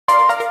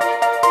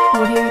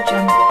Audio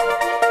Jungle.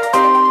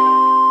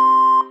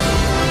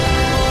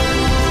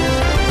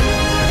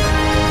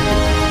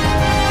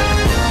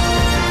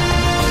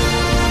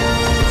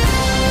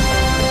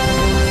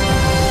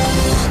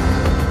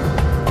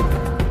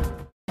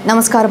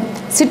 నమస్కారం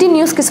city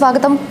news కి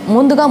స్వాగతం.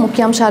 ముందుగా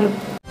ముఖ్యాంశాలు.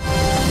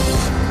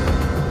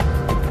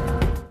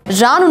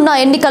 రానున్న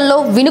ఎన్నికల్లో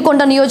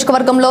వినుకొండ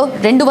నియోజకవర్గంలో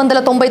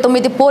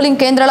 299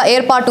 పోలింగ్ కేంద్రాల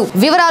ఏర్పాటు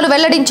వివరాలు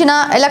వెల్లడించిన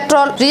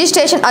ఎలక్ట్రల్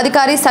రిజిస్ట్రేషన్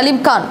అధికారి సలీం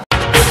ఖాన్.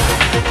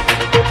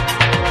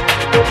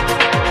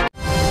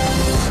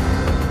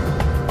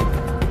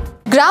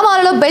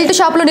 గ్రామాలలో బెల్ట్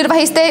షాపులు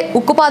నిర్వహిస్తే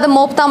ఉక్కుపాదం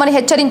మోపుతామని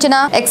హెచ్చరించిన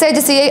ఎక్సైజ్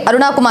సిఐ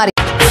అరుణాకుమారి.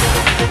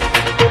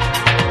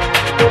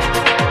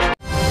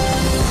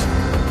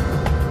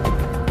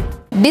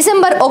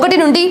 డిసెంబర్ 1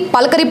 నుండి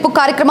పలకరింపు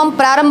కార్యక్రమం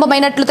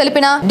ప్రారంభమైనట్లు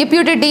తెలిపిన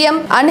deputy DM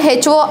and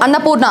HO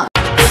Annapurna.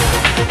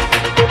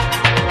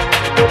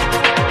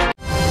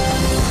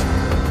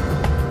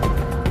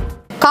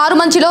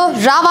 కారుమంచిలో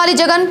రావాలి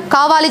జగన్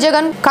కావాలి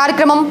జగన్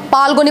కార్యక్రమం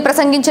పాల్గొని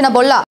ప్రసంగించిన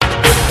బొల్ల.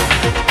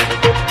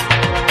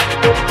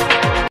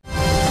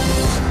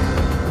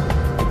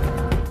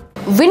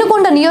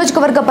 వినుకొండ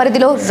నియోజకవర్గ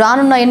పరిధిలో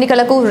రానున్న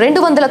ఎన్నికలకు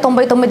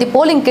 299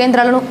 పోలింగ్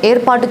కేంద్రాలను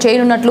ఏర్పాటు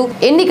చేయనున్నట్లు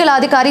ఎన్నికల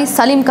అధికారి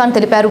సలీం ఖాన్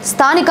తెలిపారు.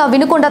 స్థానిక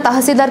వినుకొండ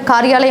తహసీల్దార్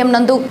కార్యాలయం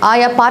నందు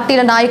ఆయా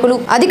పార్టీల నాయకులు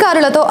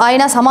అధికారులతో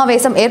ఆయన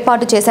సమావేశం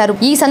ఏర్పాటు చేశారు.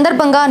 ఈ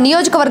సందర్భంగా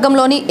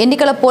నియోజకవర్గంలోని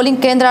ఎన్నికల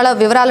పోలింగ్ కేంద్రాల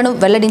వివరాలను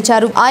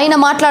వెల్లడించారు. ఆయన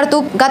మాట్లాడుతూ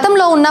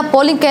గతంలో ఉన్న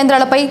పోలింగ్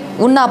కేంద్రాలపై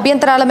ఉన్న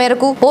అభ్యంతరాల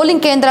మేరకు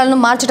పోలింగ్ కేంద్రాలను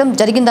మార్చడం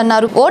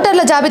జరిగిందన్నారు.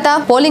 ఓటర్ల జాబితా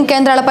పోలింగ్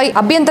కేంద్రాలపై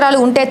అభ్యంతరాలు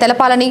ఉంటే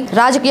తెలపాలని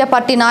రాజకీయ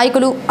పార్టీ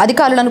నాయకులు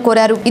అధికారులను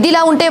కోరారు. ఇదిలా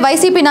ఉంటే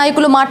వైసీపీ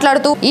నాయకులు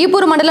మాట్లాడుతూ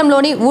ఈపూరు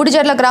మండలంలోని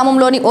ఊడిజర్ల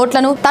గ్రామంలోని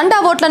ఓట్లను తండా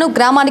ఓట్లను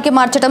గ్రామానికి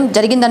మార్చడం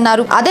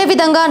జరిగిందన్నారు. అదే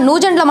విధంగా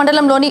నూజెండ్ల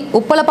మండలంలోని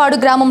ఉప్పలపాడు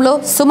గ్రామంలో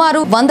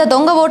సుమారు 100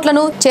 దొంగ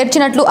ఓట్లను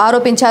చేర్చినట్లు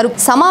ఆరోపించారు.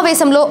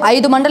 సమావేశంలో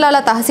 5 మండలాల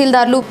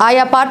తహసీల్దార్లు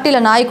ఆయా పార్టీల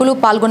నాయకులు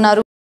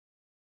పాల్గొన్నారు.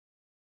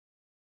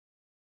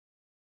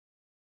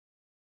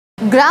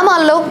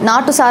 గ్రామాల్లో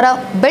నాటుసారా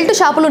బెల్ట్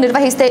షాపులు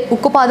నిర్వహిస్తే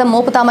ఉక్కుపాదం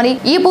మోపుతామని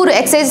ఈపూరు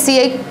ఎక్సైజ్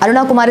సిఐ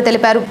అరుణాకుమారి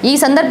తెలిపారు. ఈ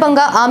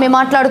సందర్భంగా ఆమె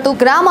మాట్లాడుతూ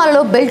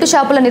గ్రామాలలో బెల్ట్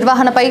షాపుల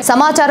నిర్వహణపై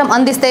సమాచారం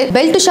అందిస్తే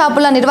బెల్ట్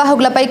షాపుల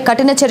నిర్వాహకులపై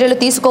కఠిన చర్యలు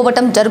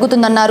తీసుకోవటం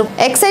జరుగుతుందన్నారు.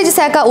 ఎక్సైజ్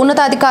శాఖ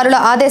ఉన్నతాధికారుల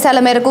ఆదేశాల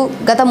మేరకు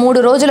గత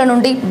 3 రోజుల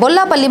నుండి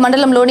బొల్లాపల్లి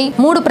మండలంలోని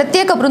 3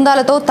 ప్రత్యేక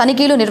బృందాలతో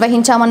తనిఖీలు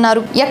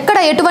నిర్వహించామన్నారు. ఎక్కడ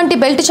ఎటువంటి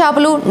బెల్ట్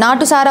షాపులు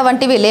నాటుసారా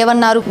వంటివి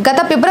లేవన్నారు. గత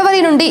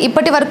ఫిబ్రవరి నుండి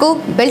ఇప్పటి వరకు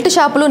బెల్ట్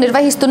షాపులు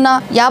నిర్వహిస్తున్న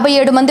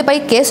 57 మందిపై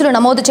కేసులు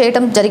నమోదు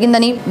చేయడం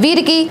జరిగిందని,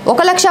 వీరికి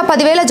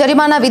 1,10,000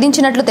 జరిమానా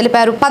విధించినట్లు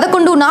తెలిపారు.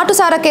 11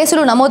 నాటుసారా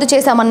కేసులు నమోదు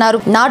చేశామన్నారు.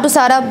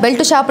 నాటుసారా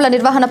బెల్ట్ షాపుల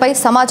నిర్వహణపై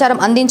సమాచారం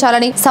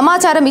అందించాలని,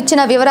 సమాచారం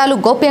ఇచ్చిన వివరాలు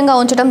గోప్యంగా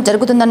ఉంచడం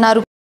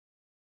జరుగుతుందన్నారు.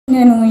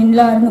 నేను ఇండ్ల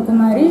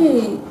అరుణకుమారి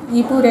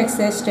ఈపూర్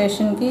ఎక్సైజ్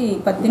స్టేషన్కి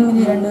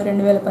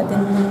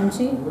 18/2/2018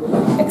 నుంచి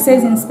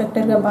ఎక్సైజ్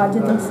ఇన్స్పెక్టర్గా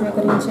బాధ్యతలు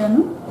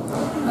స్వీకరించాను.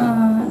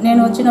 నేను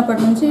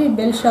వచ్చినప్పటి నుంచి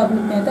బెల్ట్ షాపుల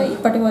మీద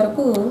ఇప్పటి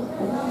వరకు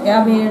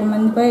 57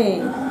 మందిపై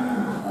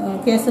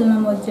కేసులు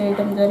నమోదు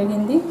చేయడం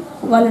జరిగింది.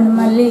 వాళ్ళని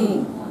మళ్ళీ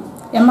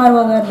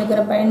ఎంఆర్ఓ గారి దగ్గర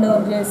బైండ్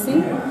ఓవర్ చేసి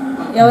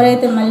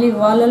ఎవరైతే మళ్ళీ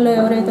వాళ్ళల్లో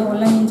ఎవరైతే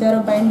ఉల్లంఘించారో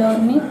బైండ్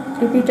ఓవర్ని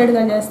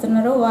రిపీటెడ్గా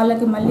చేస్తున్నారో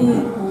వాళ్ళకి మళ్ళీ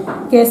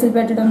కేసులు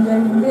పెట్టడం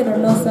జరిగింది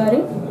రెండోసారి.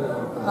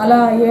 అలా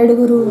 7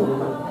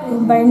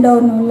 బైండ్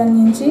ఓవర్ని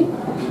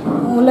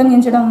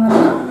ఉల్లంఘించడం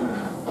వల్ల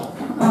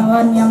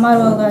వారిని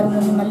ఎంఆర్ఓ గారి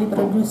ముందు మళ్ళీ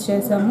ప్రొడ్యూస్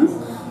చేశాము.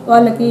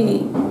 వాళ్ళకి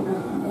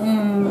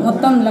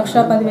మొత్తం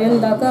 1,10,000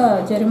 దాకా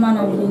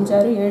జరిమానా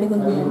విధించారు 7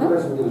 మీద.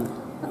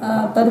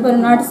 తదుపరి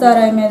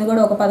నాటుసారాయి మీద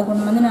కూడా ఒక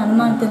 11 మందిని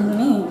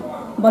అనుమానితులని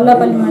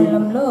బొల్లాపల్లి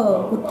మండలంలో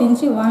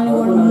గుర్తించి వాళ్ళని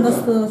కూడా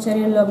ముందస్తు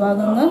చర్యల్లో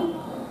భాగంగా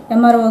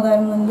ఎంఆర్ఓ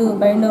గారి ముందు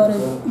బైండ్ ఓవర్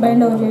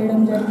చేయడం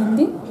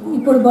జరిగింది.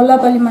 ఇప్పుడు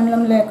బొల్లాపల్లి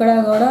మండలంలో ఎక్కడా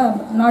కూడా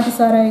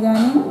నాటుసారాయి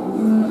కానీ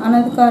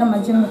అనధికార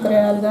మద్యం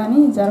విక్రయాలు కానీ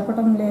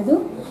జరపడం లేదు.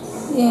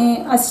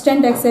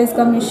 అసిస్టెంట్ ఎక్సైజ్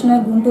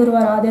కమిషనర్ గుంటూరు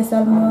వారి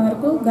ఆదేశాల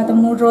మేరకు గత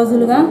 3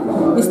 రోజులుగా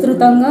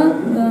విస్తృతంగా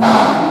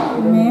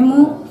మేము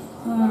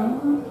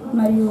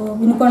మరియు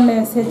వినుకొండ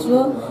ఎస్హెచ్ఓ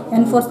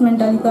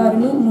ఎన్ఫోర్స్మెంట్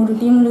అధికారులు 3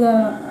 టీములుగా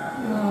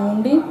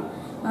ఉండి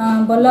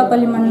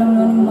బొల్లాపల్లి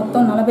మండలంలోని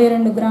మొత్తం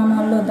 42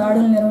 గ్రామాల్లో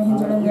దాడులు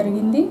నిర్వహించడం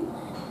జరిగింది.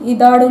 ఈ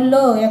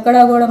దాడుల్లో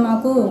ఎక్కడా కూడా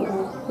మాకు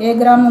ఏ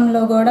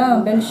గ్రామంలో కూడా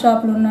బెల్ట్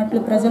షాపులు ఉన్నట్లు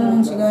ప్రజల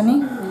నుంచి కానీ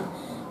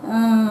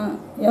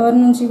ఎవరి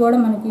నుంచి కూడా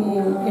మనకి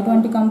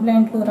ఎటువంటి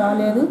కంప్లైంట్లు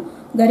రాలేదు.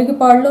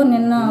 గరికపాడులో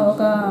నిన్న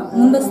ఒక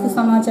ముందస్తు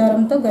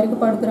సమాచారంతో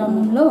గరికపాడు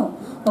గ్రామంలో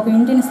ఒక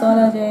ఇంటిని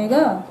సోదా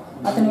చేయగా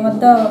అతని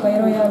వద్ద ఒక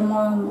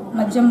 26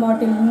 మద్యం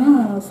బాటిల్ను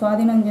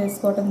స్వాధీనం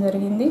చేసుకోవటం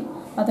జరిగింది.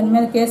 అతని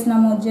మీద కేసు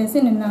నమోదు చేసి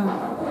నిన్న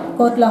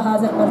కోర్టులో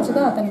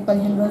హాజరుపరచగా అతనికి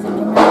 15 రోజుల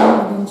రిమాండ్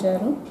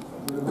విధించారు.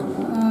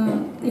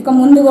 ఇక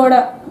ముందు కూడా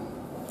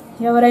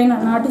ఎవరైనా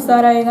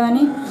నాటుసారాయి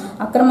కానీ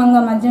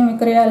అక్రమంగా మద్యం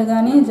విక్రయాలు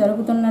కానీ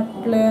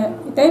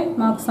జరుగుతున్నట్లయితే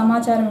మాకు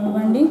సమాచారం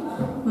ఇవ్వండి.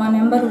 మా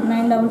నెంబర్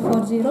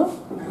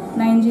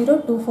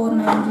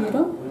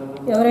 9440902490.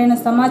 ఎవరైనా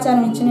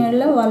సమాచారం ఇచ్చిన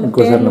యెడల వాళ్ళ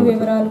పేర్లు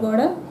వివరాలు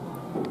కూడా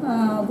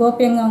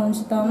గోప్యంగా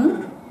ఉంచుతాము.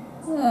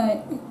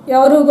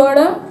 ఎవరు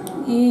కూడా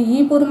ఈ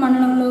ఈపూరు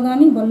మండలంలో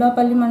కానీ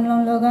బొల్లాపల్లి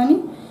మండలంలో కానీ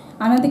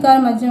అనధికార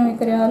మద్యం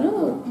విక్రయాలు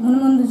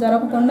మున్ముందు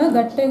జరగకుండా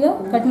గట్టిగా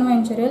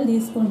కఠినమైన చర్యలు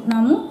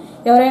తీసుకుంటున్నాము.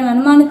 ఎవరైనా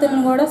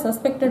అనుమానితులను కూడా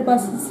సస్పెక్టెడ్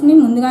పర్సన్స్ని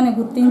ముందుగానే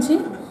గుర్తించి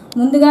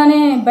ముందుగానే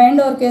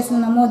బైండ్ ఓవర్ కేసులు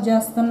నమోదు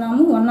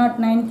చేస్తున్నాము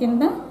 109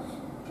 కింద.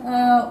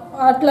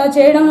 అట్లా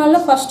చేయడం వల్ల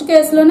ఫస్ట్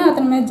కేసులోనే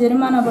అతని మీద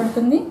జరిమానా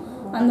పడుతుంది.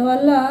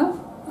 అందువల్ల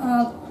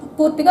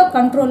పూర్తిగా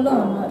కంట్రోల్లో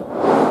ఉన్నారు.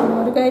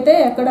 ఇప్పటివరకైతే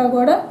ఎక్కడా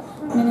కూడా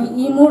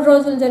ఈ 3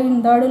 రోజులు జరిగిన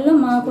దాడుల్లో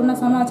మాకున్న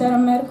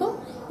సమాచారం మేరకు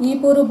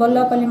ఈపూరు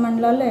బొల్లాపల్లి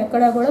మండలాల్లో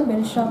ఎక్కడా కూడా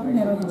బెల్ షాపులు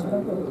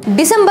నిర్వహించబడ్డాయి.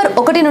 డిసెంబర్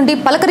 1 నుండి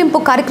పలకరింపు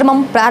కార్యక్రమం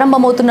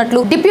ప్రారంభమవుతున్నట్లు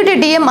deputy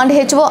DM and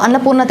HO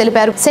Annapurna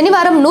తెలిపారు.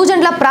 శనివారం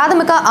నూజెండ్ల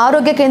ప్రాథమిక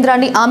ఆరోగ్య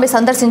కేంద్రాన్ని ఆమె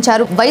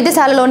సందర్శించారు.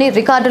 వైద్యశాలలోని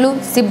రికార్డులు,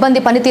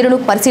 సిబ్బంది పనితీరును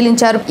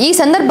పరిశీలించారు. ఈ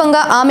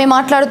సందర్భంగా ఆమె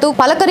మాట్లాడుతూ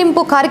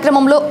పలకరింపు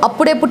కార్యక్రమంలో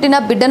అప్పుడే పుట్టిన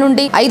బిడ్డ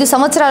నుండి 5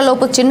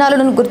 సంవత్సరాలలోపు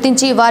చిన్నారులను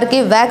గుర్తించి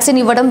వారికి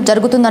వ్యాక్సిన్ ఇవ్వడం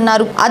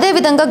జరుగుతుందన్నారు.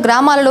 అదేవిధంగా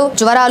గ్రామాలలో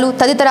జ్వరాలు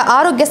తదితర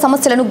ఆరోగ్య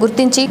సమస్యలను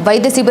గుర్తించి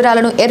వైద్య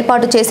శిబిరాలను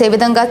ఏర్పాటు చేసే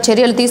విధంగా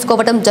చర్యలు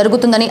తీసుకోవడం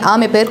జరుగుతుందని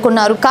ఆమె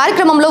పేర్కొన్నారు.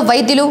 కార్యక్రమంలో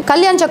వైద్యులు,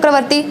 కళ్యాణ్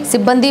చక్రవర్తి,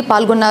 సిబ్బంది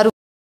పాల్గొన్నారు.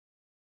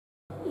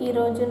 ఈ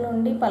రోజు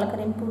నుండి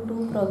పలకరింపు 2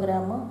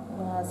 ప్రోగ్రాము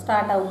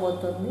స్టార్ట్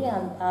అవబోతుంది.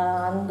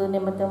 అందు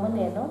నిమిత్తము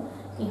నేను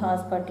ఈ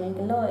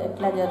హాస్పిటల్లో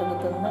ఎట్లా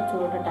జరుగుతుందో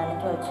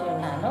చూడటానికి వచ్చి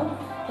ఉన్నాను.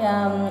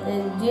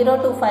 0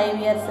 to 5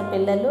 years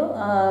పిల్లలు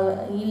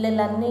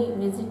ఇళ్ళన్నీ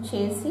విజిట్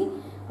చేసి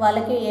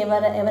వాళ్ళకి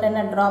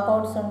ఎవరైనా డ్రాప్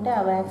అవుట్స్ ఉంటే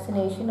ఆ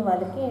వ్యాక్సినేషన్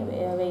వాళ్ళకి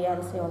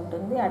వేయాల్సి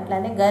ఉంటుంది.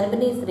 అట్లానే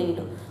గర్భిణీ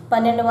స్త్రీలు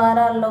 12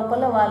 వారాల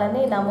లోపల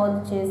వాళ్ళని నమోదు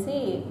చేసి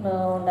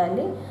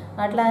ఉండాలి.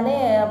 అట్లానే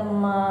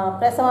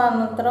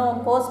ప్రసవానంతరం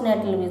post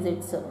natal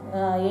visits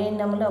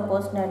ఏఎన్ఎంలో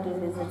post natal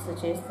visits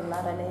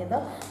చేస్తున్నారా లేదో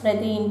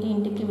ప్రతి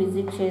ఇంటికి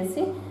విజిట్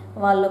చేసి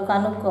వాళ్ళు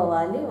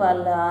కనుక్కోవాలి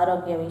వాళ్ళ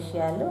ఆరోగ్య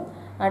విషయాలు.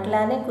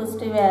 అట్లానే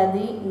కుష్టి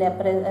వ్యాధి,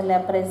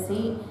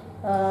 లెప్రసీ,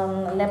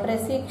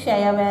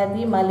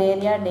 క్షయవ్యాధి,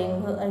 మలేరియా,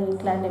 డెంగ్యూ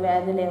ఇట్లాంటి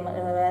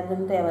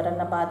వ్యాధులతో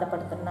ఎవరన్నా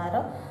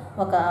బాధపడుతున్నారో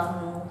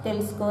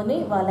తెలుసుకొని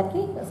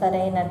వాళ్ళకి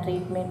సరైన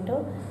ట్రీట్మెంటు,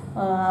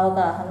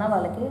 అవగాహన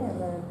వాళ్ళకి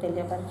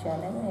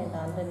తెలియపరచాలని నేను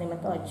అందు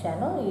నిమిత్తం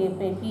వచ్చాను. ఈ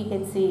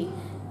పిహెచ్సి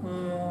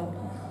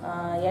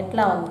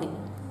ఎట్లా ఉంది,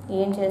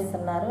 ఏం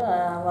చేస్తున్నారు,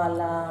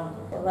 వాళ్ళ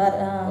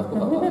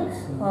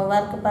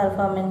వర్క్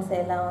పర్ఫార్మెన్స్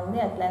ఎలా ఉంది,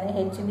 అట్లానే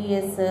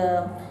హెచ్డిఎస్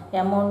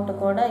అమౌంట్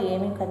కూడా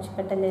ఏమీ ఖర్చు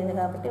పెట్టలేదు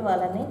కాబట్టి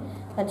వాళ్ళని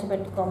ఖర్చు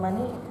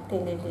పెట్టుకోమని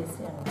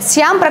తెలియజేశాను.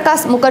 శ్యామ్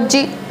ప్రకాష్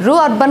ముఖర్జీ రూ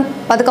అర్బన్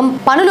పథకం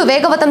పనులు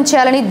వేగవంతం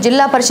చేయాలని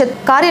జిల్లా పరిషత్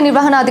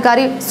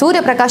కార్యనిర్వహణాధికారి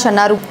సూర్యప్రకాష్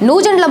అన్నారు.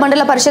 నూజెండ్ల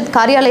మండల పరిషత్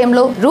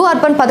కార్యాలయంలో రూ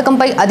అర్బన్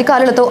పథకంపై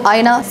అధికారులతో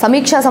ఆయన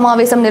సమీక్షా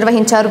సమావేశం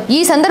నిర్వహించారు. ఈ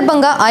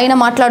సందర్భంగా ఆయన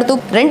మాట్లాడుతూ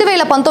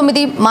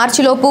 2019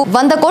 మార్చిలోపు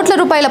 100 కోట్ల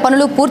రూపాయల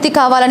పనులు పూర్తి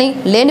కావాలని,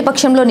 లేని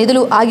పక్షంలో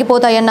నిధులు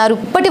ఆగిపోతాయన్నారు.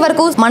 ఇప్పటి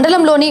వరకు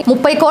మండలంలోని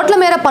 30 కోట్ల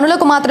మేర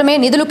పనులకు మాత్రమే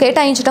నిధులు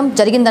కేటాయించడం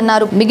జరిగిందన్నారు.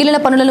 మిగిలిన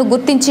పనులను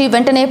గుర్తించి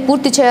వెంటనే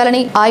పూర్తి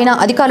చేయాలని ఆయన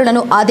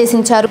అధికారులను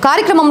ఆదేశించారు.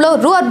 కార్యక్రమంలో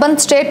రూ urban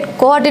state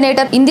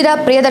coordinator Indira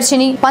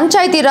Priyadarshini,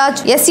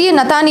 Panchayati Raj SE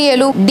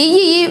Nathanael,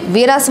 DEE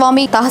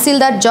Veeraswamy,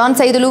 తహసీల్దార్ John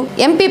Saidulu,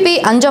 MPP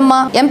Anjamma,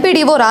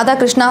 MPDO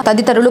Radhakrishna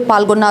తదితరులు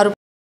పాల్గొన్నారు.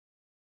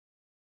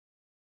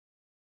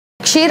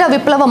 క్షీర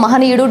విప్లవ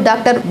మహనీయుడు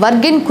డాక్టర్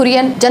వర్గిన్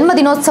కురియన్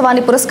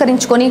జన్మదినోత్సవాన్ని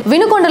పురస్కరించుకొని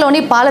వినుకొండలోని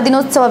పాల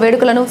దినోత్సవ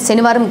వేడుకలను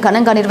శనివారం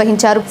ఘనంగా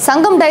నిర్వహించారు.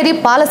 సంఘం డైరీ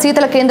పాల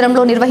శీతల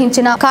కేంద్రంలో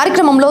నిర్వహించిన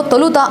కార్యక్రమంలో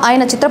తొలుత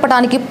ఆయన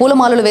చిత్రపటానికి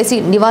పూలమాలలు వేసి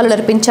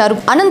నివాళులర్పించారు.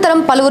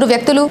 అనంతరం పలువురు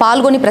వ్యక్తులు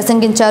పాల్గొని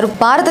ప్రసంగించారు.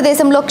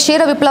 భారతదేశంలో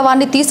క్షీర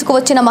విప్లవాన్ని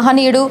తీసుకువచ్చిన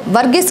మహనీయుడు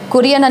వర్గిస్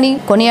కురియన్ అని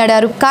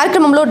కొనియాడారు.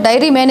 కార్యక్రమంలో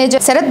డైరీ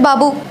మేనేజర్ శరత్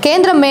బాబు,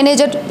 కేంద్రం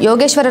మేనేజర్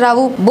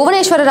యోగేశ్వరరావు,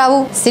 భువనేశ్వరరావు,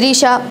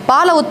 శిరీష,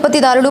 పాల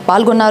ఉత్పత్తిదారులు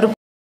పాల్గొన్నారు.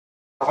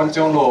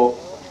 ప్రపంచంలో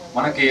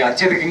మనకి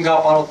అత్యధికంగా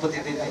పాల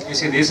ఉత్పత్తి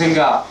చేసే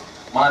దేశంగా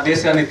మన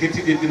దేశాన్ని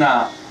తీర్చిదిద్దిన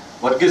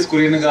వర్గీస్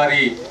కురియన్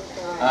గారి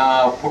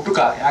పుట్టుక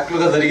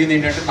యాక్చువల్గా జరిగింది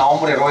ఏంటంటే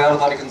నవంబర్ 26వ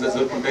తారీఖున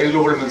జరుపుకున్నాం. డైరీలో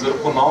కూడా మేము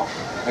జరుపుకున్నాం.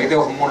 అయితే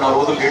ఒక 3-4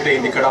 రోజులు లేట్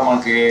అయింది ఇక్కడ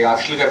మనకి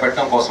అఫీషియల్గా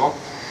పెట్టడం కోసం.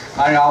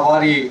 కానీ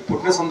వారి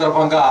పుట్టిన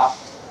సందర్భంగా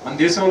మన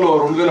దేశంలో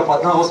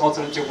 2014వ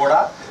సంవత్సరం నుంచి కూడా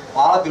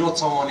పాల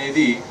దినోత్సవం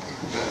అనేది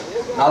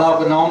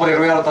దాదాపు నవంబర్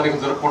 26వ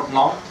తారీఖున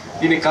జరుపుకుంటున్నాం.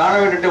 దీనికి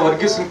కారణం ఏంటంటే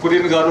వర్గీస్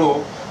కురియన్ గారు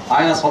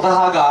ఆయన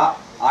స్వతహాగా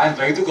ఆయన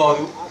రైతు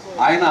కాదు,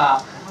 ఆయన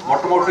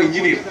మొట్టమొదటి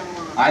ఇంజనీర్.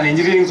 ఆయన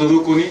ఇంజనీరింగ్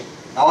చదువుకుని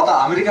తర్వాత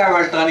అమెరికా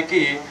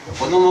వెళ్ళటానికి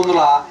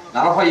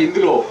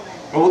 1948లో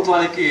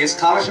ప్రభుత్వానికి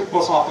స్కాలర్షిప్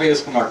కోసం అప్లై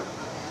చేసుకున్నాడు.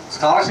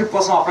 స్కాలర్షిప్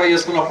కోసం అప్లై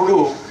చేసుకున్నప్పుడు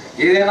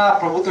ఏదైనా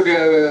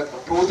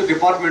ప్రభుత్వ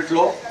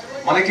డిపార్ట్మెంట్లో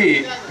మనకి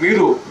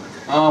మీరు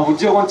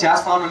ఉద్యోగం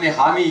చేస్తామని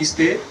హామీ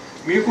ఇస్తే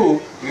మీకు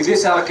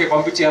విదేశాలకి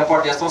పంపించి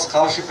ఏర్పాటు చేస్తాం,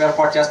 స్కాలర్షిప్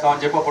ఏర్పాటు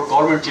చేస్తామని చెప్పి అప్పుడు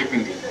గవర్నమెంట్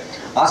చెప్పింది.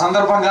 ఆ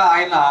సందర్భంగా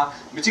ఆయన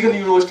మిచిగన్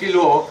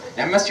యూనివర్సిటీలో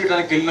ఎంఎస్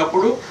చేయడానికి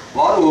వెళ్ళినప్పుడు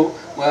వారు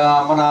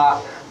మన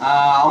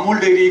అమూల్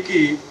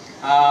డైరీకి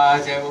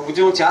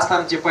ఉద్యోగం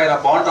చేస్తానని చెప్పి ఆయన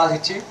బాండ్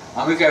రాసిచ్చి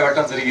అమెరికా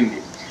వెళ్ళడం జరిగింది.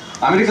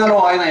 అమెరికాలో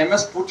ఆయన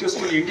ఎంఎస్ పూర్తి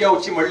చేసుకుని ఇండియా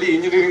వచ్చి మళ్ళీ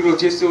ఇంజనీరింగ్లో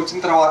చేసి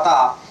వచ్చిన తర్వాత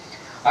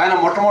ఆయన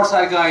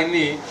మొట్టమొదటిసారిగా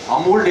ఆయన్ని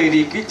అమూల్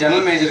డైరీకి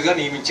జనరల్ మేనేజర్గా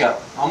నియమించారు.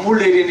 అమూల్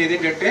డైరీ అనేది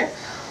ఏంటంటే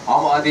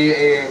అది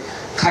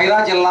ఖైరా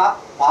జిల్లా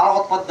పాల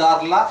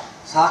ఉత్పత్తిదారుల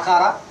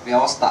సహకార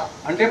వ్యవస్థ.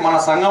 అంటే మన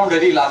సంఘం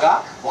డైరీ లాగా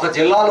ఒక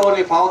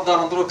జిల్లాలోని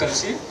పావద్దారులందరూ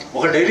కలిసి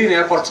ఒక డైరీని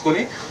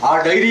ఏర్పరచుకొని ఆ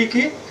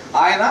డైరీకి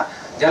ఆయన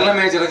జనరల్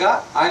మేనేజర్గా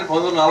ఆయన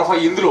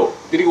 1940 ఇందులో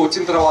తిరిగి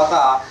వచ్చిన తర్వాత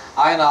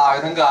ఆయన ఆ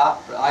విధంగా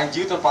ఆయన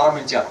జీవితం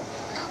ప్రారంభించారు.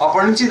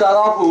 అప్పటి నుంచి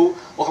దాదాపు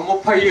ఒక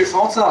 37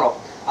 సంవత్సరాలు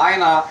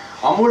ఆయన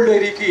అమూల్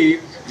డైరీకి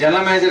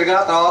జనరల్ మేనేజర్గా,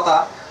 తర్వాత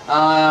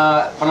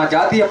మన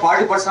జాతీయ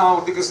పాడి పరిశ్రమ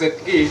అభివృద్ధి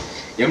శక్తికి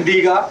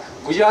ఎండీగా,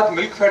 గుజరాత్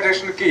మిల్క్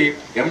ఫెడరేషన్కి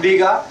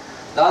ఎండీగా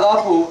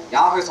దాదాపు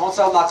 50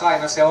 సంవత్సరాల దాకా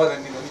ఆయన సేవలు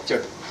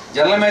అందించాడు.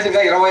 జనరల్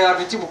మేనేజర్గా 26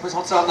 నుంచి 30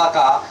 సంవత్సరాల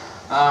దాకా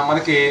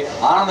మనకి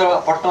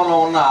ఆనందపట్నంలో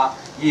ఉన్న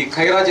ఈ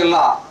ఖైరా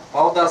జిల్లా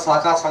పౌరదార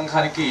సహకార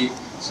సంఘానికి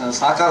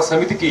సహకార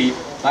సమితికి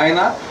ఆయన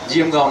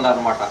జీఎంగా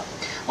ఉన్నారన్నమాట.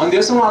 మన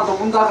దేశంలో అంత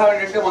ముందు దాకా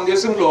ఏంటంటే మన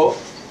దేశంలో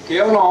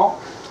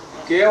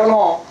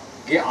కేవలం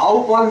ఆవు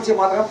పాల నుంచి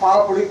మాత్రమే పాల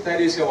పొడి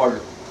తయారు చేసేవాళ్ళు.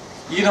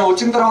 ఈయన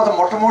వచ్చిన తర్వాత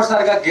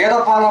మొట్టమొదటిసారిగా గేదె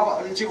పాల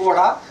నుంచి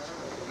కూడా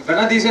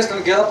వెన్న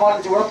తీసేస్తున్న గేదె పాల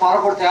నుంచి కూడా పాల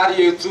పొడి తయారు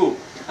చేయొచ్చు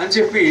అని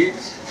చెప్పి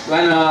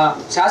ఆయన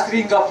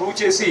శాస్త్రీయంగా ప్రూవ్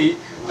చేసి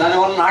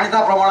దానివల్ల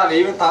నాణ్యతా ప్రమాణాలు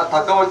ఏమి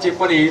తగ్గవని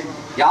చెప్పని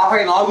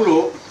 50 నాగులు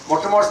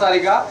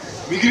మొట్టమొదటిసారిగా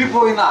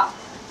మిగిలిపోయిన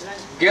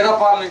గేదె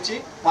పాల నుంచి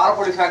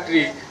పాలపొడి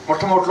ఫ్యాక్టరీ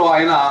మొట్టమొదటిలో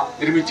ఆయన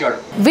నిర్మించాడు.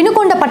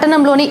 వినుకొండ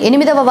పట్టణంలోని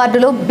 8వ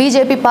వార్డులో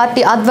బీజేపీ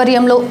పార్టీ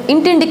ఆధ్వర్యంలో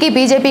ఇంటింటికి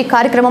బీజేపీ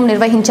కార్యక్రమం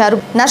నిర్వహించారు.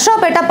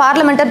 Narsapeta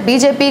parliamentary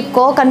BJP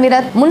co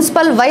convener,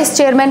 municipal vice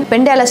chairman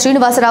Pendyala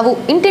Srinivasarao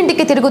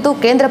ఇంటింటికి తిరుగుతూ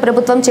కేంద్ర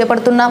ప్రభుత్వం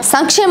చేపడుతున్న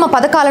సంక్షేమ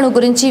పథకాలను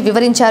గురించి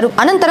వివరించారు.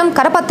 అనంతరం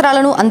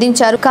కరపత్రాలను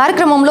అందించారు.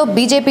 కార్యక్రమంలో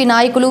బీజేపీ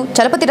నాయకులు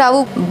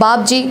చలపతిరావు,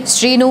 బాబ్జీ,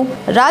 శ్రీను,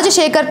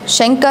 రాజశేఖర్,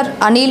 శంకర్,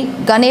 అనిల్,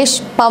 గణేష్,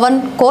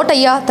 పవన్,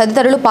 కోటయ్య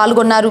తదితరులు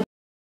పాల్గొన్నారు.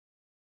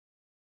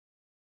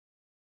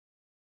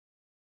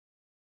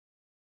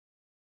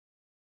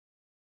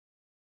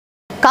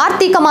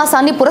 కార్తీక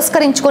మాసాన్ని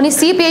పురస్కరించుకొని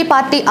సిపిఐ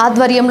పార్టీ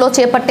ఆధ్వర్యంలో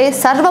చేపట్టే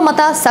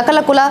సర్వమత సకల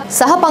కుల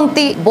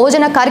సహపంక్తి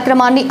భోజన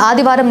కార్యక్రమాన్ని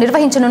ఆదివారం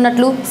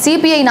నిర్వహించనున్నట్లు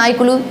సిపిఐ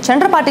నాయకులు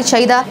చంద్రపాటి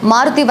చైద,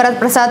 మారుతి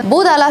వరప్రసాద్,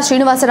 బూదాల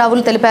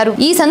శ్రీనివాసరావులు తెలిపారు.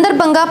 ఈ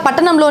సందర్భంగా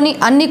పట్టణంలోని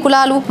అన్ని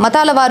కులాలు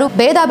మతాల వారు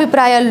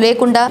భేదాభిప్రాయాలు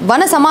లేకుండా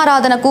వన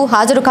సమారాధనకు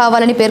హాజరు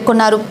కావాలని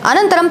పేర్కొన్నారు.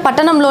 అనంతరం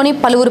పట్టణంలోని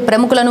పలువురు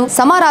ప్రముఖులను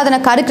సమారాధన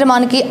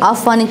కార్యక్రమానికి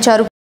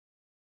ఆహ్వానించారు.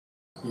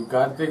 ఈ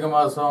కార్తీక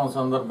మాసం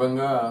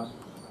సందర్భంగా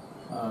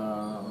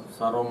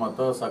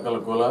సర్వమత సకల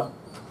కుల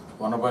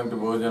వనపంక్తి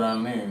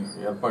భోజనాల్ని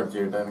ఏర్పాటు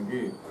చేయడానికి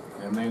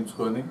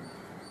నిర్ణయించుకొని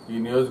ఈ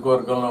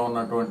నియోజకవర్గంలో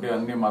ఉన్నటువంటి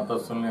అన్ని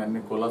మతస్థుల్ని,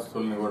 అన్ని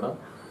కులస్తుల్ని కూడా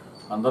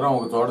అందరం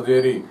ఒక చోట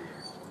చేరి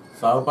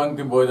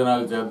సహపంక్తి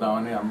భోజనాలు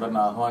చేద్దామని అందరిని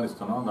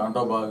ఆహ్వానిస్తున్నాం.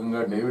 దాంట్లో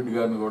భాగంగా డేవిడ్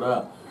గారిని కూడా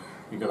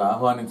ఇక్కడ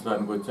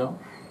ఆహ్వానించడానికి వచ్చాం.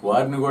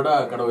 వారిని కూడా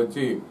అక్కడ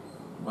వచ్చి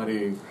మరి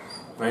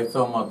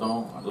క్రైస్తవ మతం,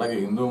 అట్లాగే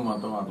హిందూ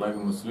మతం, అట్లాగే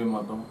ముస్లిం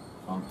మతం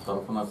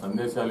తరఫున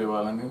సందేశాలు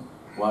ఇవ్వాలని,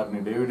 వారిని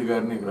డేవిడ్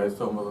గారిని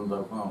క్రైస్తవ మతం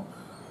తరఫున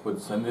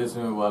కొంచెం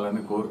సందేశం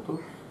ఇవ్వాలని కోరుతూ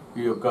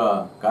ఈ యొక్క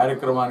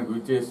కార్యక్రమానికి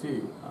విచ్చేసి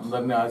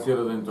అందరినీ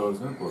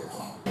ఆశీర్వదించవలసింది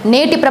కోరుతున్నాం.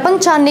 నేటి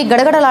ప్రపంచాన్ని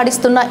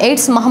గడగడలాడిస్తున్న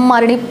ఎయిడ్స్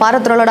మహమ్మారిని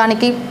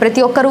పారద్రోలడానికి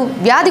ప్రతి ఒక్కరూ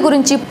వ్యాధి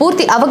గురించి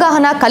పూర్తి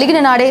అవగాహన కలిగిన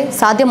నాడే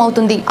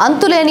సాధ్యమవుతుంది.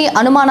 అంతులేని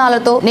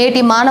అనుమానాలతో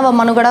నేటి మానవ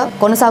మనుగడ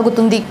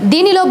కొనసాగుతుంది.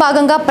 దీనిలో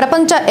భాగంగా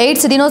ప్రపంచ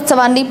ఎయిడ్స్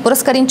దినోత్సవాన్ని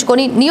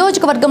పురస్కరించుకొని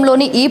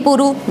నియోజకవర్గంలోని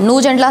ఈపూరు,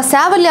 నూజెండ్ల,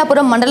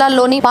 శావల్యాపురం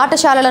మండలాల్లోని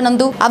పాఠశాలల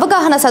నందు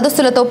అవగాహన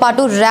సదస్సులతో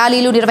పాటు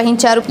ర్యాలీలు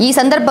నిర్వహించారు. ఈ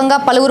సందర్భంగా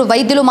పలువురు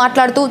వైద్యులు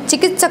మాట్లాడుతూ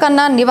చికిత్స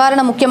కన్నా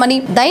నివారణ ముఖ్యమని,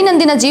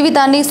 దైనందిన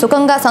జీవితాన్ని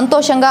సుఖంగా,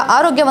 సంతోషంగా,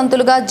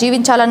 ఆరోగ్యవంతులుగా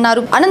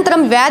జీవించాలన్నారు.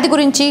 అనంతరం వ్యాధి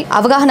గురించి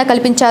అవగాహన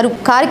కల్పించారు.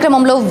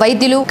 కార్యక్రమంలో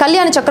వైద్యులు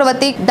కళ్యాణ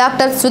చక్రవర్తి,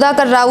 డాక్టర్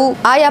సుధాకర్ రావు,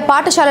 ఆయా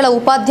పాఠశాలల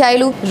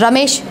ఉపాధ్యాయులు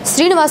రమేష్,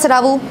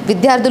 శ్రీనివాసరావు,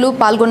 విద్యార్థులు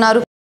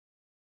పాల్గొన్నారు.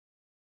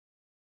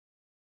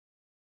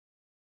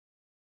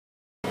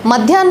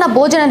 మధ్యాహ్న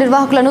భోజన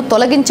నిర్వాహకులను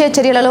తొలగించే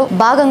చర్యలలో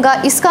భాగంగా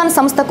ఇస్కాన్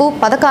సంస్థకు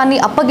పథకాన్ని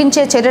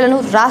అప్పగించే చర్యలను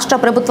రాష్ట్ర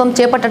ప్రభుత్వం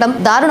చేపట్టడం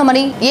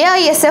దారుణమని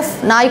ఏఐఎస్ఎఫ్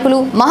నాయకులు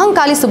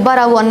మహంకాళి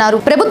సుబ్బారావు అన్నారు.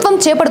 ప్రభుత్వం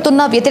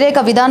చేపడుతున్న వ్యతిరేక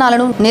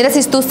విధానాలను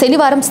నిరసిస్తూ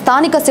శనివారం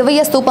స్థానిక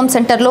శివయ్య స్తూపం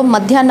సెంటర్లో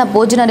మధ్యాహ్న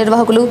భోజన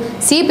నిర్వాహకులు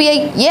సిపిఐ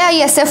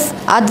ఏఐఎస్ఎఫ్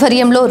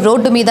ఆధ్వర్యంలో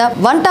రోడ్డు మీద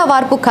వంట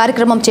వార్పు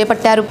కార్యక్రమం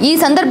చేపట్టారు. ఈ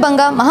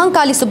సందర్భంగా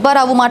మహంకాళి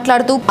సుబ్బారావు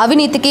మాట్లాడుతూ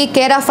అవినీతికి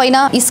కేరాఫ్ అయిన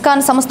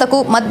ఇస్కాన్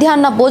సంస్థకు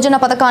మధ్యాహ్న భోజన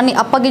పథకాన్ని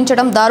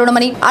అప్పగించడం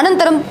దారుణమని,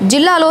 అనంతరం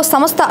జిల్లాలో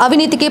సంస్థ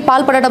అవినీతికి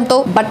పాల్పడడంతో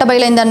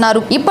బట్టబయలైందన్నారు.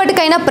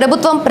 ఇప్పటికైనా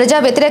ప్రభుత్వం ప్రజా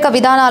వ్యతిరేక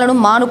విధానాలను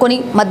మానుకొని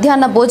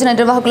మధ్యాహ్న భోజన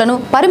నిర్వాహకులను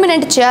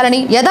పర్మినెంట్ చేయాలని,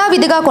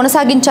 యథావిధిగా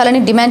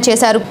కొనసాగించాలని డిమాండ్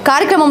చేశారు.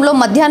 కార్యక్రమంలో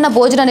మధ్యాహ్న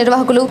భోజన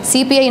నిర్వాహకులు,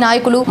 సిపిఐ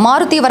నాయకులు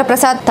మారుతి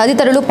వరప్రసాద్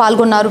తదితరులు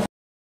పాల్గొన్నారు.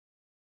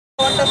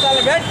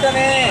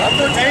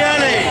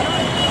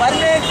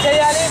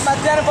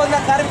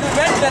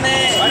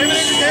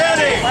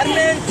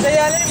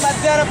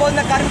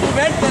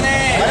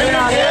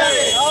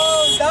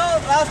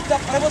 రాష్ట్ర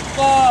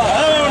ప్రభుత్వం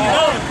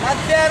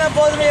మధ్యాహ్న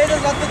భోజనం ఏదో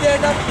రద్దు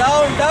చేయడం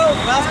డౌన్ డౌన్.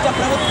 రాష్ట్ర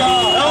ప్రభుత్వం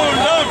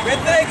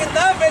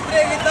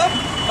వ్యతిరేకిద్దాం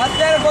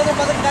మధ్యాహ్న భోజన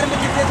పథకం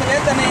కార్మికులు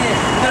వేతని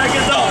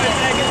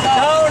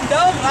డౌన్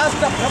డౌన్.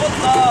 రాష్ట్ర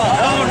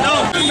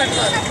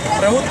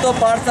ప్రభుత్వ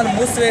పాఠశాల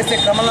మూసివేసే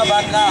క్రమంలో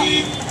భాగంగా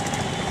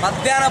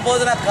మధ్యాహ్న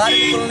భోజన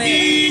కార్మికుల్ని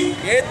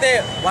ఏదైతే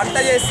వంట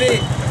చేసి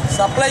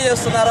సప్లై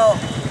చేస్తున్నారో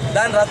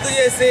దాన్ని రద్దు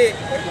చేసి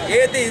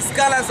ఏదైతే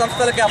ఇస్కాన్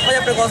సంస్థలకి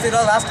అప్పచెప్పడం కోసం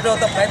ఈరోజు రాష్ట్ర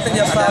ప్రభుత్వం ప్రయత్నం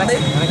చేస్తూ ఉంది.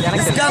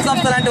 ఇస్కాన్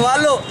సంస్థ లాంటి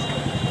వాళ్ళు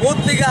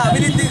పూర్తిగా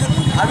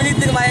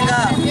అవినీతిమయంగా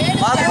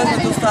మార్పులను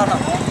చూస్తూ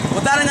ఉన్నాం.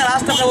 ఉదాహరణగా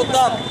రాష్ట్ర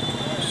ప్రభుత్వం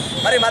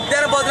మరి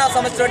మధ్యాహ్న భోజనాలకు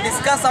సంబంధించినటువంటి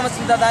ఇస్కాన్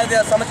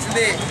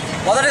సంబంధించింది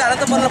మొదటగా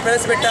అనంతపురంలో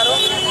ప్రవేశపెట్టారు.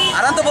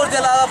 అనంతపురం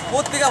జిల్లాలో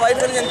పూర్తిగా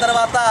వైఫల్యం చెందిన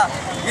తర్వాత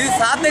ఇది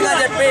సాధ్యంగా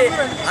అని చెప్పి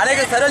అనేక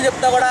సర్వేలు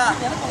చెప్తా కూడా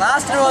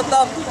రాష్ట్ర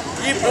ప్రభుత్వం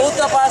ఈ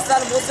ప్రభుత్వ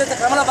పాఠశాలలు మూసేసే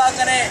క్రమంలో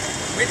భాగంగానే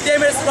మిడ్ డే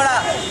మీల్స్ కూడా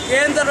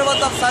కేంద్ర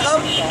ప్రభుత్వం సగం,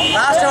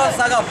 రాష్ట్ర ప్రభుత్వం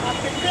సగం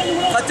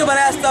ఖర్చు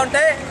పడేస్తూ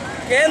ఉంటే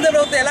కేంద్ర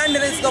ప్రభుత్వం ఎలాంటి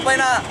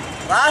నిర్ణయించుకోకపోయినా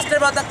రాష్ట్ర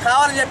ప్రభుత్వం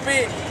కావాలని చెప్పి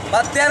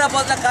మధ్యాహ్న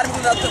భోజన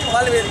కార్మికులు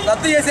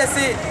రద్దు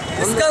చేసేసి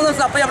ఇస్కాన్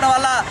సంస్థ అప్పచెప్పడం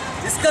వల్ల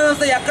ఇస్కాన్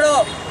సంస్థ ఎక్కడో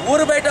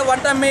ఊరు బయట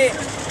వంటమ్మి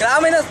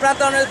గ్రామీణ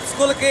ప్రాంతంలో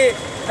స్కూల్కి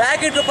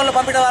ప్యాకెట్ రూపంలో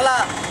పంపించడం వల్ల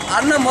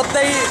అన్నం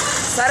మొత్తయి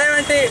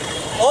సరైనటువంటి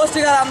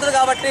పౌష్టికాలు అందరూ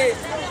కాబట్టి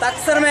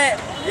తక్షణమే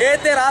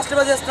ఏదైతే రాష్ట్ర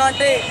ప్రభుత్వం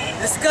ఇస్తున్నటువంటి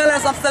ఇస్కాన్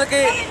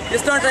సంస్థలకి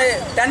ఇస్తున్నటువంటి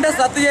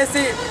టెండర్స్ రద్దు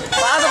చేసి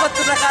పాత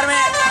పద్ధతి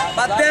ప్రకారమే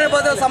మధ్యాహ్న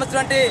భోజనం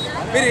సంబంధించినటువంటి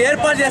మీరు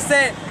ఏర్పాటు చేస్తే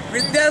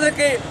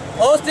విద్యార్థులకి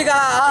పౌష్టిక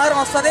ఆహారం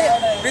వస్తుంది.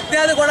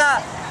 విద్యార్థులు కూడా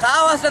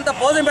కావాల్సినంత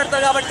భోజనం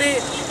పెడతారు కాబట్టి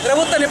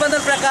ప్రభుత్వ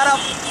నిబంధనల ప్రకారం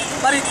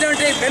మరి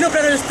ఇటువంటి మెనూ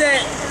ప్రకటిస్తే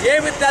ఏ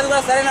విద్యార్థి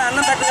కూడా సరైన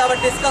అన్నం పెట్టరు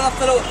కాబట్టి ఇస్కాన్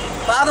సంస్థలు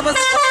పాత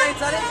పద్ధతి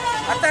కొనసాగించాలి.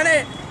 అట్లానే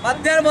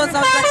మధ్యాహ్న భోజన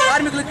సంస్థ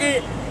కార్మికులకి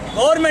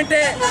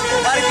గవర్నమెంటే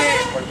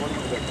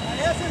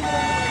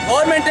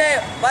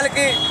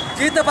వాళ్ళకి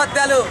జీత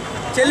భత్యాలు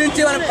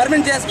చెల్లించి వాళ్ళని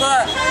పర్మిట్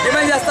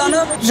డిమాండ్ చేస్తాను.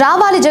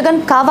 రావాలి జగన్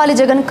కావాలి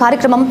జగన్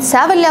కార్యక్రమం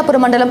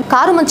శావల్యాపురం మండలం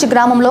కారుమంచి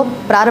గ్రామంలో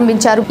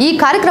ప్రారంభించారు. ఈ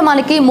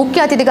కార్యక్రమానికి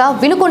ముఖ్య అతిథిగా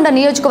వినుకొండ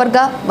నియోజకవర్గ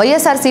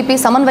వైఎస్ఆర్సీపీ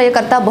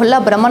సమన్వయకర్త బొల్ల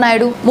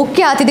బ్రహ్మనాయుడు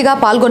ముఖ్య అతిథిగా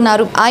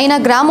పాల్గొన్నారు. ఆయన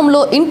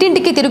గ్రామంలో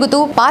ఇంటింటికి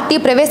తిరుగుతూ పార్టీ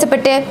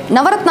ప్రవేశపెట్టే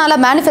నవరత్నాల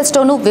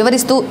మేనిఫెస్టోను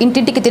వివరిస్తూ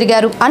ఇంటింటికి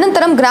తిరిగారు.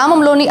 అనంతరం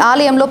గ్రామంలోని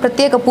ఆలయంలో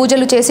ప్రత్యేక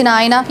పూజలు చేసిన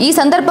ఆయన ఈ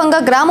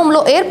సందర్భంగా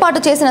గ్రామంలో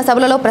ఏర్పాటు చేసిన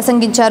సభలలో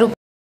ప్రసంగించారు.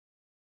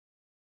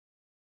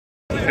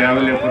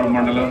 శావల్యాపురం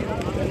మండలం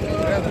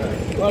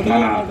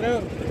మన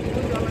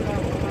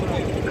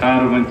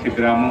కారుమంచి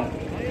గ్రామం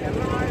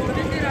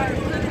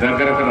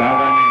దగ్గరకు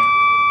రాగానే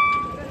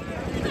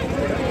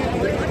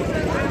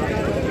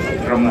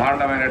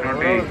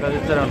బ్రహ్మాండమైనటువంటి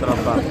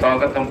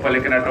స్వాగతం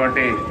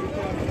పలికినటువంటి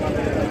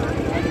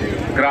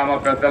గ్రామ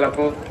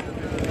పెద్దలకు,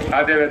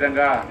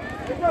 అదేవిధంగా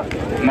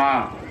మా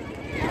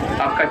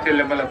అక్క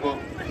చెల్లెమ్మలకు,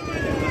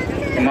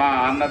 మా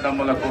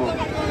అన్నదమ్ములకు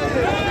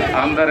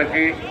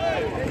అందరికీ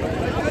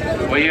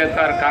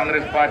వైఎస్ఆర్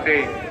కాంగ్రెస్ పార్టీ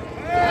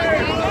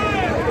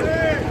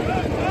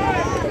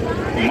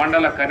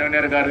మండల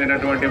కన్వీనర్ గారు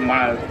అయినటువంటి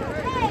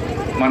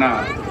మన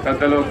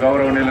పెద్దలు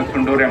గౌరవనీయులు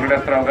సుండూరు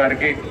వెంకటేశ్వరరావు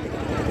గారికి,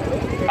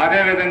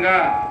 అదేవిధంగా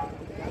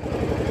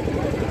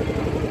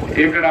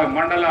ఇక్కడ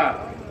మండల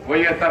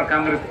వైఎస్ఆర్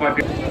కాంగ్రెస్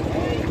పార్టీ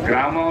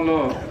గ్రామంలో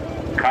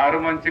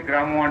కారుమంచి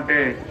గ్రామం అంటే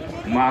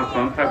మా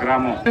సొంత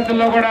గ్రామం.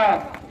 ఇందులో కూడా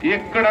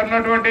ఇక్కడ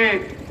ఉన్నటువంటి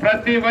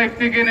ప్రతి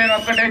వ్యక్తికి నేను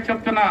ఒక్కటే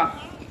చెప్తున్నా,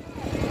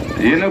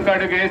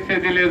 వెనుకడుగు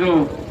వేసేది లేదు.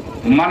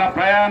 మన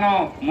ప్రయాణం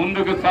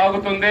ముందుకు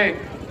సాగుతుంది.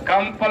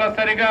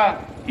 కంపల్సరిగా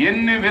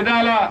ఎన్ని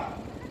విధాల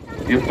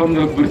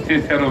ఇబ్బందులకు గురి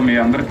చేశారో మీ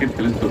అందరికీ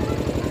తెలుసు.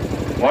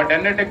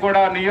 వాటన్నిటికి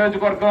కూడా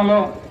నియోజకవర్గంలో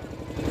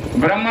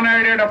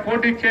బ్రహ్మనాయుడు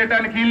పోటీ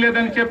చేయడానికి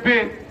వీల్లేదని చెప్పి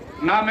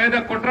నా మీద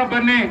కుట్ర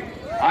పన్ని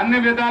అన్ని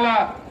విధాల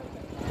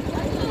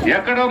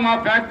ఎక్కడో మా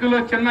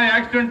ఫ్యాక్టరీలో చిన్న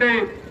యాక్సిడెంట్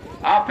అయ్యి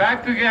ఆ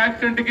ఫ్యాక్టరీకి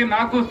యాక్సిడెంట్కి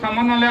నాకు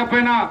సంబంధం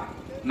లేకపోయినా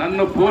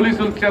నన్ను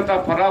పోలీసుల చేత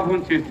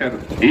పరాభవం చేశారు.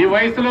 ఈ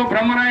వయసులో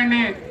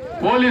బ్రహ్మనాయుడిని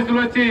పోలీసులు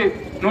వచ్చి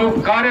నువ్వు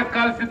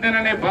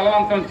కార్యకాల్సిందేనని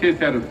బలవంతం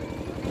చేశారు.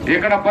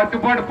 ఇక్కడ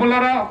పత్తిపాటి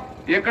పుల్లారావు,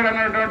 ఇక్కడ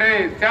ఉన్నటువంటి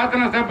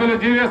శాసనసభ్యులు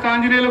జీవీఎస్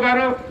ఆంజనేయులు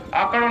గారు,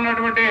 అక్కడ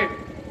ఉన్నటువంటి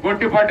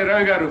గొట్టిపాటి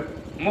రవి గారు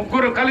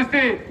ముగ్గురు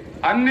కలిసి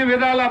అన్ని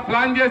విధాలా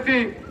ప్లాన్ చేసి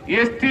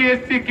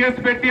ఎస్టీ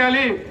కేసు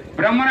పెట్టాలి,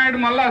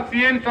 బ్రహ్మనాయుడు మళ్ళా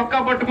సీఎం చొక్కా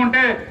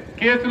పట్టుకుంటే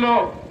కేసులో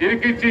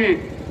ఇరికిచ్చి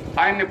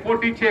ఆయన్ని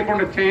పోటీ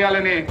చేయకుండా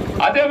చేయాలని,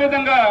 అదే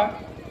విధంగా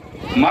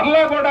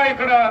మరలా కూడా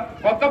ఇక్కడ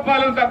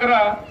కొత్తపాలెం దగ్గర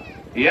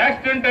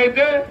యాక్సిడెంట్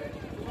అయితే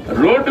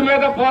రోడ్డు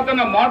మీద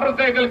పోతున్న మోటార్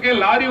సైకిల్ కి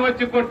లారీ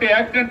వచ్చి కొట్టి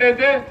యాక్సిడెంట్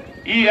అయితే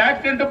ఈ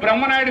యాక్సిడెంట్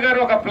బ్రహ్మనాయుడు గారు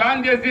ఒక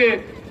ప్లాన్ చేసి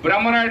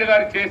బ్రహ్మనాయుడు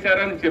గారు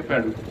చేశారని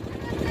చెప్పాడు.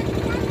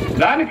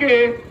 దానికి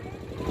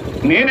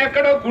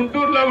నేనెక్కడో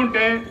గుంటూరులో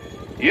ఉంటే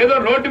ఏదో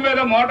రోడ్డు మీద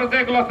మోటార్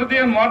సైకిల్ వస్తుంది,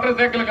 మోటార్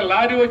సైకిల్ కి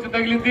లారీ వచ్చి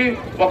తగిలింది,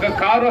 ఒక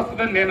కారు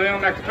వస్తుందని నేను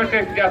ఏమైనా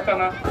ఎక్స్పెక్టేషన్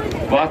చేస్తానా?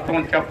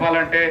 వాస్తవం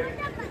చెప్పాలంటే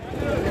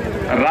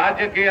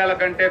రాజకీయాల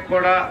కంటే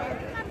కూడా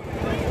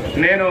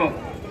నేను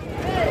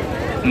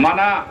మన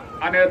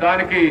అనే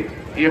దానికి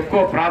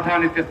ఎక్కువ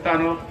ప్రాధాన్యత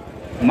ఇస్తాను,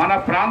 మన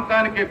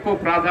ప్రాంతానికి ఎక్కువ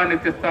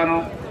ప్రాధాన్యత ఇస్తాను.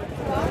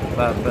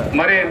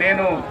 మరి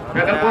నేను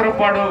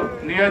పెదకూరుపాడు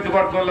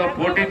నియోజకవర్గంలో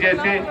పోటీ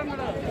చేసి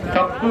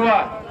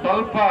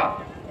స్వల్ప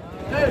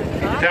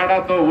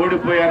తేడాతో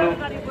ఓడిపోయాను.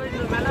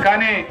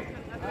 కానీ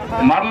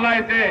మరలా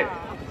అయితే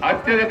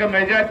అత్యధిక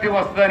మెజార్టీ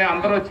వస్తుందని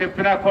అందరూ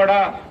చెప్పినా కూడా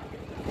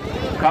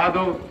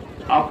కాదు,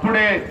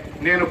 అప్పుడే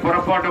నేను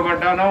పొరపాటు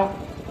పడ్డాను.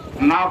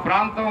 నా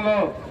ప్రాంతంలో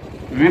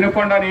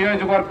వినుకొండ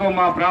నియోజకవర్గం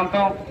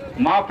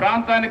మా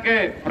ప్రాంతానికే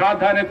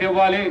ప్రాధాన్యత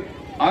ఇవ్వాలి.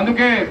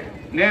 అందుకే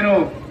నేను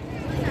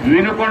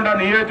వినుకొండ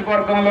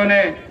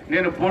నియోజకవర్గంలోనే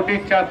నేను పోటీ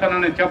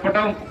చేస్తానని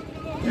చెప్పటం,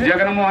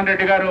 జగన్మోహన్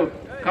రెడ్డి గారు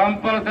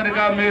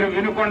కంపల్సరిగా మీరు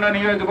వినుకొండ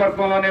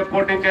నియోజకవర్గంలోనే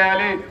పోటీ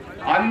చేయాలి,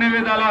 అన్ని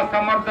విధాల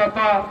సమర్థత,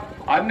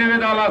 అన్ని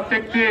విధాల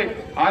శక్తి,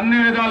 అన్ని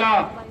విధాల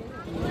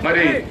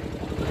మరి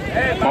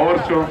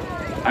పవర్స్,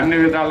 అన్ని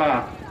విధాల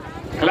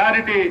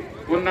క్లారిటీ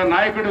ఉన్న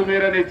నాయకుడు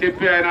మీరని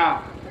చెప్పి ఆయన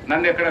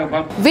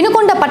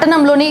వినుకొండ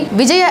పట్టణంలోని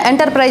విజయ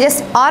enterprises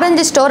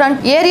orange store and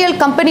aerial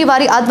company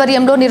వారి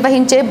ఆధ్వర్యంలో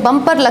నిర్వహించే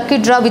బంపర్ లక్కీ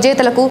డ్రా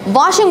విజేతలకు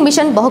వాషింగ్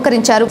మిషన్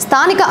బహుకరించారు.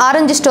 స్థానిక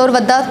ఆరెంజ్ స్టోర్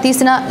వద్ద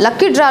తీసిన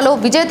లక్కీ డ్రాలో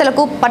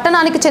విజేతలకు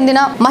పట్టణానికి చెందిన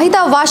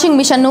మహితా వాషింగ్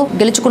మిషన్ ను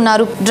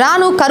గెలుచుకున్నారు.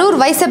 డ్రాను కరూర్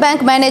వైశ్య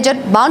బ్యాంక్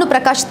మేనేజర్ భాను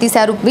ప్రకాష్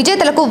తీశారు.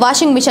 విజేతలకు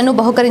వాషింగ్ మిషన్ ను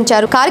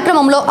బహుకరించారు.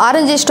 కార్యక్రమంలో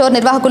ఆరెంజ్ స్టోర్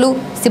నిర్వాహకులు,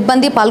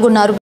 సిబ్బంది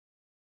పాల్గొన్నారు.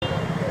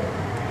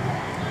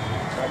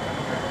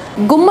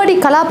 గుమ్మడి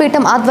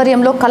కళాపీఠం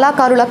ఆధ్వర్యంలో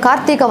కళాకారుల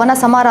కార్తీక వన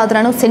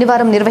సమారాధనను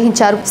శనివారం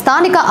నిర్వహించారు.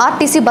 స్థానిక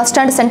ఆర్టీసీ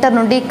బస్టాండ్ సెంటర్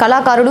నుండి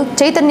కళాకారులు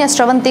చైతన్య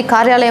స్రవంతి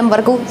కార్యాలయం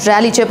వరకు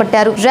ర్యాలీ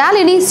చేపట్టారు.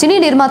 ర్యాలీని సినీ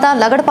నిర్మాత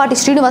లగడపాటి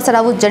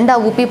శ్రీనివాసరావు జెండా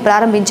ఊపి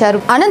ప్రారంభించారు.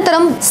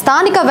 అనంతరం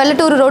స్థానిక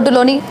వెల్లటూరు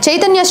రోడ్డులోని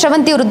చైతన్య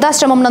స్రవంతి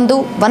వృద్ధాశ్రమం నందు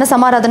వన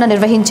సమారాధన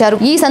నిర్వహించారు.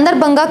 ఈ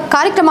సందర్భంగా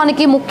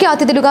కార్యక్రమానికి ముఖ్య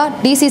అతిథులుగా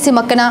డీసీసీ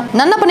మక్కెన,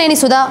 నన్నపనేని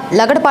సుధా,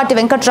 లగడపాటి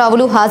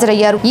వెంకట్రావులు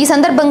హాజరయ్యారు. ఈ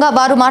సందర్భంగా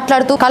వారు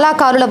మాట్లాడుతూ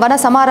కళాకారుల వన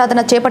సమారాధన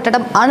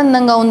చేపట్టడం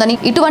ఆనందంగా ఉందని,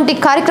 ఇటువంటి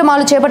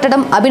కార్యక్రమాలు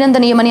చేపట్టడం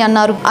అభినందనీయమని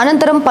అన్నారు.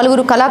 అనంతరం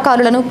పలువురు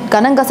కళాకారులను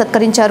ఘనంగా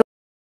సత్కరించారు.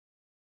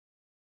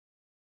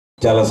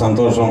 చాలా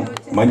సంతోషం.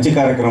 మంచి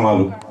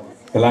కార్యక్రమాలు,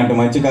 ఇలాంటి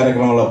మంచి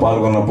కార్యక్రమాల్లో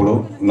పాల్గొన్నప్పుడు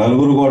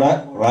నలుగురు కూడా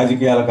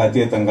రాజకీయాలకు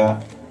అతీతంగా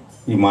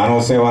ఈ మానవ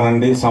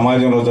సేవనండి,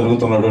 సమాజంలో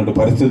జరుగుతున్నటువంటి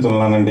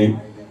పరిస్థితులనండి,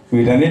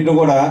 వీటన్నిటిని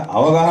కూడా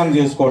అవగాహన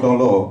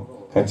చేసుకోవడంలో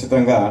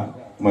ఖచ్చితంగా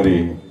మరి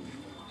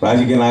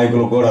రాజకీయ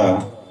నాయకులు కూడా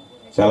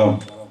చాలా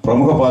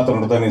ప్రముఖ పాత్ర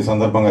ఉంటుందని ఈ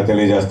సందర్భంగా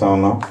తెలియజేస్తా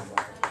ఉన్నాం.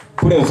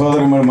 ఇప్పుడే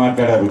సోదరిమణి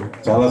మాట్లాడారు,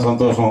 చాలా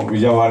సంతోషం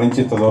విజయవాడ నుంచి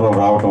ఇంత దూరం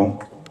రావటం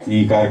ఈ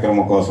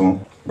కార్యక్రమం కోసం.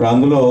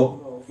 అందులో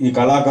ఈ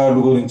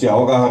కళాకారుల గురించి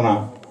అవగాహన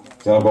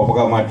చాలా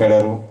గొప్పగా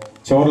మాట్లాడారు.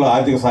 చివరిలో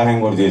ఆర్థిక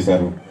సహాయం కూడా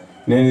చేశారు.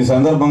 నేను ఈ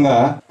సందర్భంగా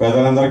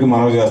పెద్దలందరికీ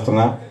మనవి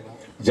చేస్తున్నా,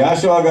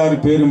 జాషువా గారి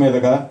పేరు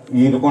మీదుగా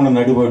ఈ వినుకొండ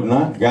నడిబొడ్డున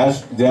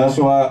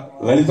జాషువా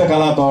లలిత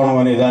కళాతోరణం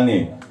అనే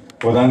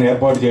దాన్ని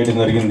ఏర్పాటు చేయడం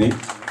జరిగింది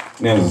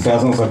నేను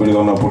శాసనసభ్యుడిగా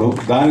ఉన్నప్పుడు.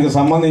 దానికి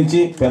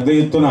సంబంధించి పెద్ద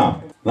ఎత్తున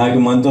నాకు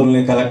మంత్రుల్ని,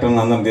 కలెక్టర్ని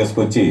అందరిని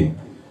తీసుకొచ్చి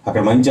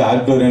అక్కడ మంచి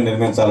ఆడిటోరియం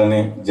నిర్మించాలని,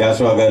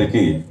 జాషువా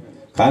గారికి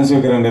కాంస్య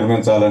విగ్రహం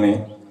నిర్మించాలని,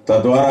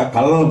 తద్వారా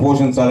కళలను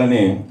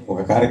పోషించాలని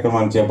ఒక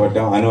కార్యక్రమాన్ని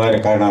చేపట్టాం. అనివార్య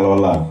కారణాల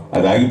వల్ల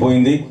అది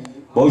ఆగిపోయింది.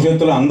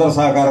 భవిష్యత్తులో అందరి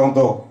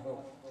సహకారంతో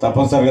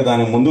తప్పనిసరిగా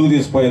దాన్ని ముందుకు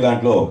తీసుకుపోయే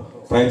దాంట్లో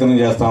ప్రయత్నం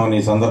చేస్తామని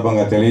ఈ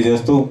సందర్భంగా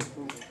తెలియజేస్తూ,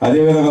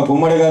 అదేవిధంగా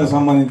గుమ్మడి గారికి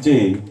సంబంధించి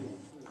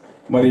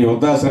మరి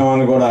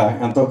వృద్ధాశ్రమాన్ని కూడా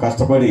ఎంతో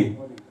కష్టపడి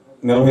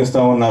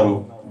నిర్వహిస్తూ ఉన్నారు.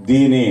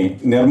 దీని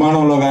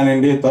నిర్మాణంలో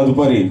కానివ్వండి,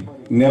 తదుపరి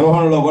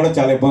నిర్వహణలో కూడా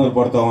చాలా ఇబ్బందులు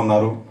పడుతూ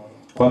ఉన్నారు.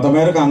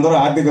 కొంతమేరకు అందరూ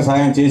ఆర్థిక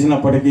సహాయం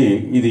చేసినప్పటికీ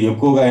ఇది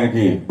ఎక్కువగా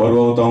ఆయనకి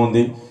బరువు అవుతూ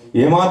ఉంది.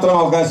 ఏమాత్రం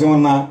అవకాశం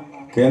ఉన్నా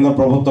కేంద్ర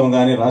ప్రభుత్వం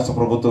కానీ రాష్ట్ర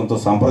ప్రభుత్వంతో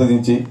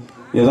సంప్రదించి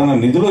ఏదైనా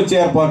నిధులు వచ్చే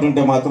ఏర్పాటు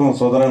ఉంటే మాత్రం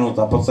సోదరులను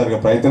తప్పనిసరిగా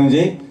ప్రయత్నం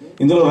చేయి.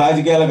 ఇందులో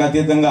రాజకీయాలకు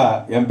అతీతంగా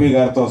ఎంపీ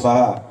గారితో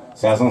సహా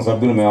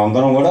శాసనసభ్యులు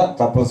మేమందరం కూడా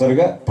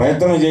తప్పనిసరిగా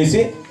ప్రయత్నం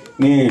చేసి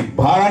నీ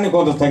భారాన్ని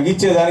కొంత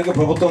తగ్గించేదానికి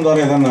ప్రభుత్వం ద్వారా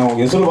ఏదన్నా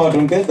వెసులుబాటు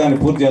ఉంటే దాన్ని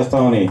పూర్తి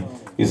చేస్తామని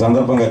ఈ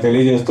సందర్భంగా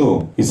తెలియజేస్తూ,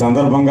 ఈ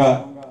సందర్భంగా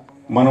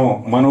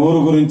మన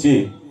ఊరు గురించి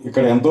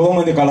ఇక్కడ ఎంతో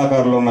మంది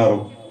కళాకారులు ఉన్నారు.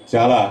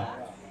 చాలా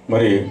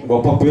మరి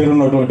గొప్ప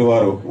పేరున్నటువంటి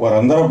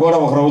వారందరూ కూడా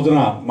ఒక రోజున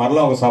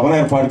మరలా ఒక సభను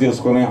ఏర్పాటు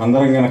చేసుకుని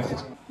అందరం కనుక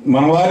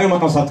మన వారిని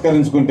మనం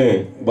సత్కరించుకుంటే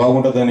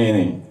బాగుంటుందని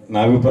నా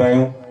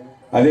అభిప్రాయం.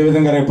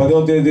 అదేవిధంగా రేపు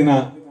 10వ తేదీన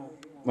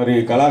మరి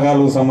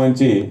కళాకారులకు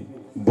సంబంధించి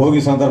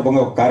భోగి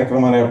సందర్భంగా ఒక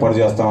కార్యక్రమాన్ని ఏర్పాటు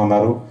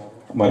చేస్తామన్నారు.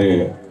 మరి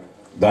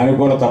దానికి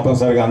కూడా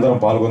తప్పనిసరిగా అందరం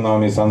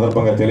పాల్గొందామని ఈ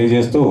సందర్భంగా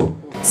తెలియజేస్తూ,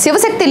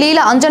 శివశక్తి లీల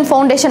అంజన్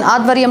ఫౌండేషన్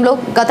ఆధ్వర్యంలో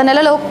గత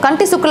నెలలో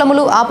కంటి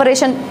శుక్లములు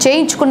ఆపరేషన్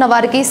చేయించుకున్న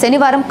వారికి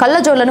శనివారం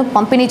కళ్లజోళ్లను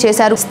పంపిణీ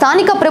చేశారు.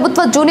 స్థానిక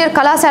ప్రభుత్వ జూనియర్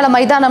కళాశాల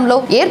మైదానంలో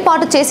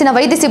ఏర్పాటు చేసిన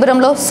వైద్య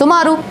శిబిరంలో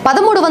సుమారు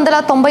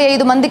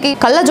 1395 మందికి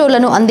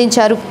కళ్లజోళ్లను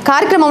అందించారు.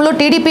 కార్యక్రమంలో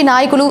టీడీపీ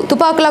నాయకులు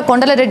తుపాకుల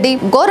కొండలరెడ్డి,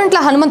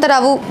 గోరంట్ల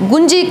హనుమంతరావు,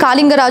 గుంజి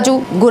కాళింగరాజు,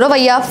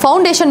 గురవయ్య,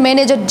 ఫౌండేషన్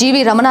మేనేజర్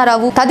జీవి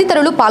రమణారావు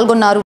తదితరులు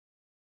పాల్గొన్నారు.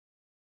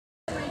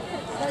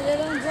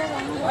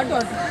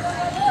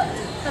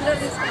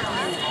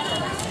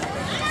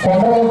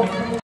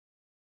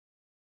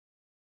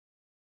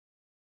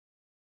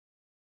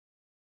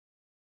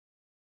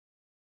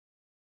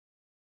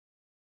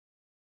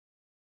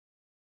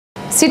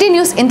 సిటీ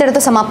న్యూస్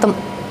ఇంతటితో సమాప్తం.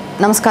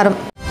 నమస్కారం.